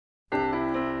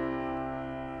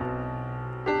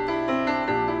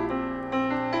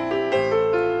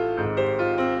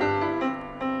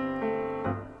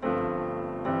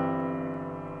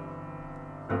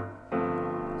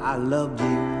loved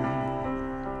you.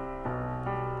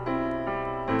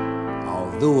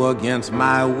 Although against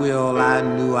my will I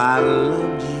knew I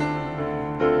loved you.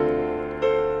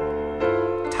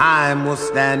 Time was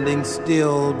standing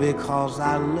still because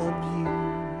I loved you.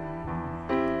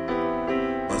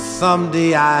 But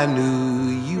someday I knew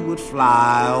you would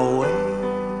fly away.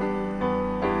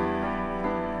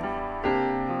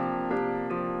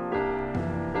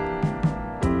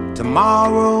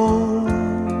 Tomorrow,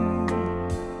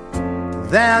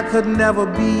 there could never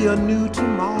be a new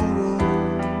tomorrow,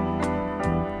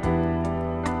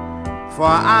 for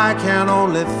I can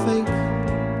only think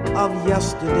of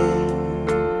yesterday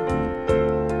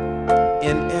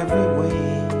in every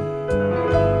way.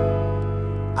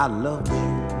 I loved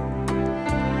you.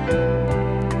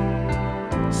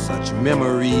 Such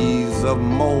memories of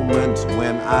moments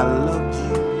when I loved you.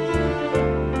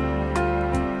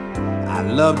 I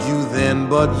loved you then,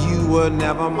 but you were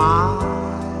never mine.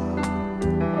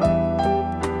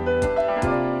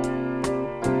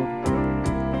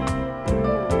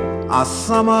 A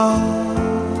summer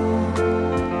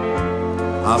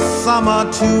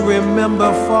to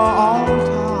remember for all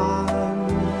time,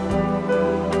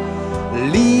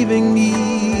 leaving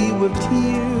me with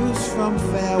tears from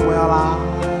farewell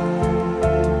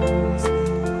eyes.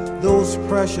 Those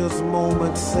precious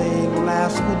moments saying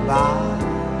last goodbye.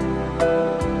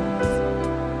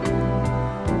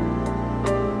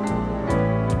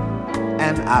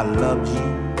 And I loved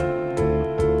you,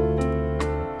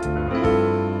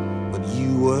 but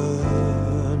you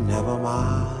were never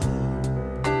mine.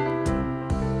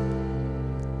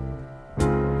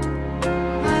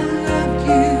 I loved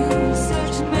you,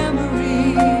 such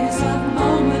memories of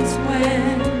moments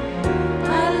when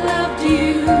I loved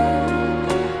you.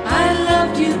 I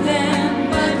loved you then,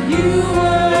 but you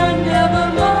were never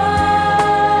mine.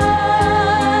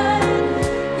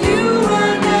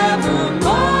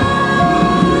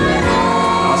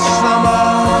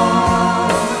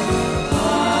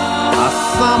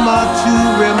 Summer to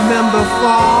remember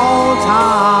for all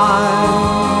time,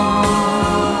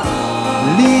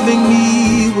 leaving me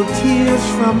with tears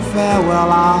from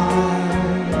farewell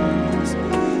eyes.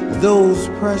 Those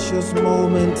precious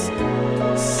moments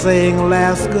saying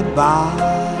last goodbye.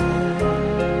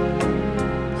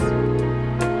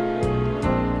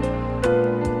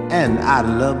 And I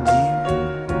loved you.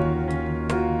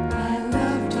 I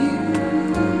loved you.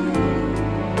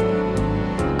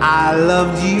 I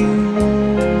loved you.